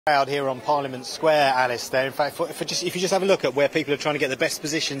Crowd here on Parliament Square, Alistair. In fact, if you just have a look at where people are trying to get the best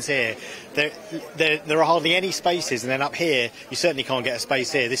positions here, there are hardly any spaces, and then up here you certainly can't get a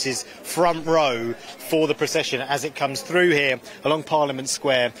space here. This is front row for the procession as it comes through here along Parliament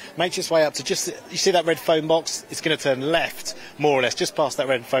Square. Makes its way up to you see that red phone box? It's going to turn left, more or less, just past that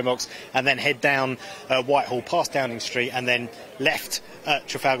red phone box, and then head down Whitehall, past Downing Street, and then left at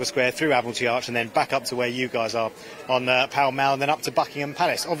Trafalgar Square, through Admiralty Arch, and then back up to where you guys are on Pall Mall, and then up to Buckingham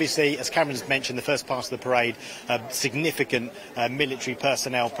Palace. Obviously, as Cameron's mentioned, the first part of the parade, significant military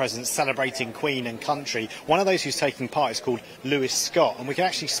personnel presence celebrating Queen and country. One of those who's taking part is called Lewis Scott, and we can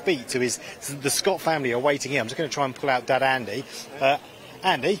actually speak to the Scott family are waiting here. I'm just going to try and pull out Dad Andy.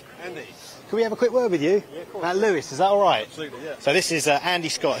 Andy? Can we have a quick word with you? Yeah, of course. Lewis, is that all right? Absolutely, yeah. So this is Andy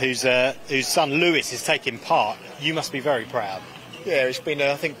Scott, whose son Lewis is taking part. You must be very proud. Yeah, it's been,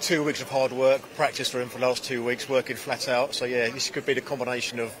 I think, 2 weeks of hard work, practice for him for the last 2 weeks, working flat out. So, yeah, this could be the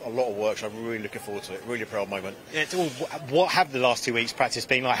combination of a lot of work, so I'm really looking forward to it. Really proud moment. Yeah, what have the last 2 weeks practice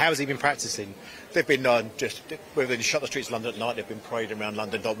been like? How has he been practising? They've been whether they shut the streets of London at night, they've been parading around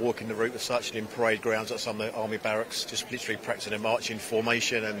London, like walking the route as such, and in parade grounds at some of the army barracks, just literally practising their marching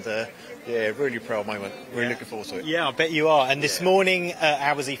formation, and yeah, really proud moment. Really looking forward to it. Yeah, I bet you are. And this morning,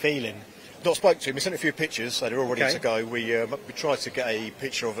 how was he feeling? Not spoke to him. We sent a few pictures, so they're all ready to go. We tried to get a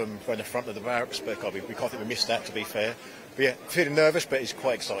picture of him in the front of the barracks, but we can't think we missed that, to be fair. But yeah, feeling nervous, but he's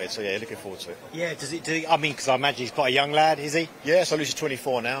quite excited, so yeah, looking forward to it. Yeah, I mean, because I imagine he's quite a young lad, is he? Yeah, so Lucy's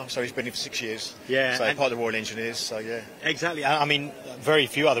 24 now, so he's been here for 6 years. Yeah. So part of the Royal Engineers, so yeah. Exactly. I mean, very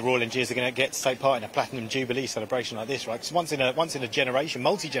few other Royal Engineers are going to get to take part in a Platinum Jubilee celebration like this, right? Because once in a generation,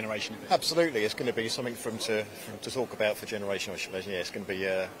 multi-generation. Absolutely, it's going to be something for him to talk about for generation, I should imagine. Yeah, it's going to be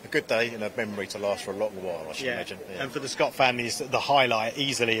a good day and a memory to last for a long while, I should imagine. Yeah. And for the Scott family, it's the highlight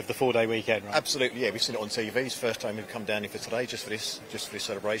easily of the 4-day weekend, right? Absolutely, yeah. We've seen it on TV. It's the first time we've come down here for today, just for this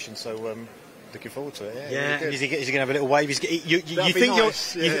celebration. So looking forward to it. Yeah. Really Is he going to have a little wave?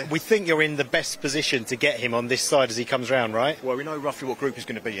 We think you're in the best position to get him on this side as he comes round, right? Well, we know roughly what group he's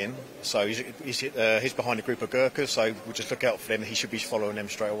going to be in. So he's behind a group of Gurkhas. So we'll just look out for them. He should be following them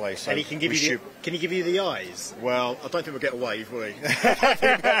straight away. So and he can give you the eyes? Well, I don't think we'll get a wave, will he?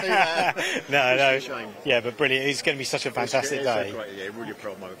 No. Shame. Yeah, but brilliant. It's going to be such a fantastic day. Great, yeah, really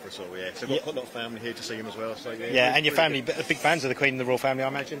proud moment for us all. Yeah, so we've got a lot of family here to see him as well. So yeah. Yeah, and your family, big fans of the Queen and the royal family, I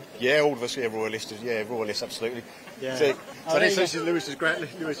imagine. Yeah, all of us. Yeah, royalists. Yeah, royalists, absolutely. Yeah. So this is Lewis's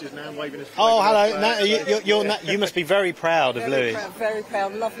Lewis is now waving his flag. Oh, hello. You must be very proud of Lewis. Very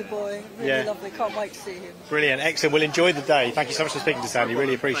proud. Lovely boy. Really lovely. Can't wait to see him. Brilliant. Excellent. We'll enjoy the day. Thank you so much for speaking to us, Andy.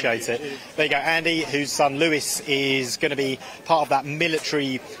 Really appreciate it. There you go. Andy, whose son Lewis is going to be part of that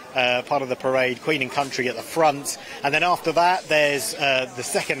military part of the parade, Queen and Country at the front. And then after that, there's the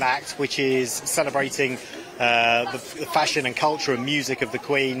second act, which is celebrating the fashion and culture and music of the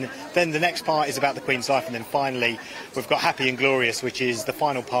Queen. Then the next part is about the Queen's life, and then finally we've got Happy and Glorious, which is the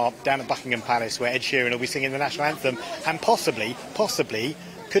final part down at Buckingham Palace, where Ed Sheeran will be singing the national anthem, and possibly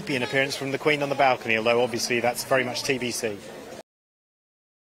could be an appearance from the Queen on the balcony, although obviously that's very much TBC.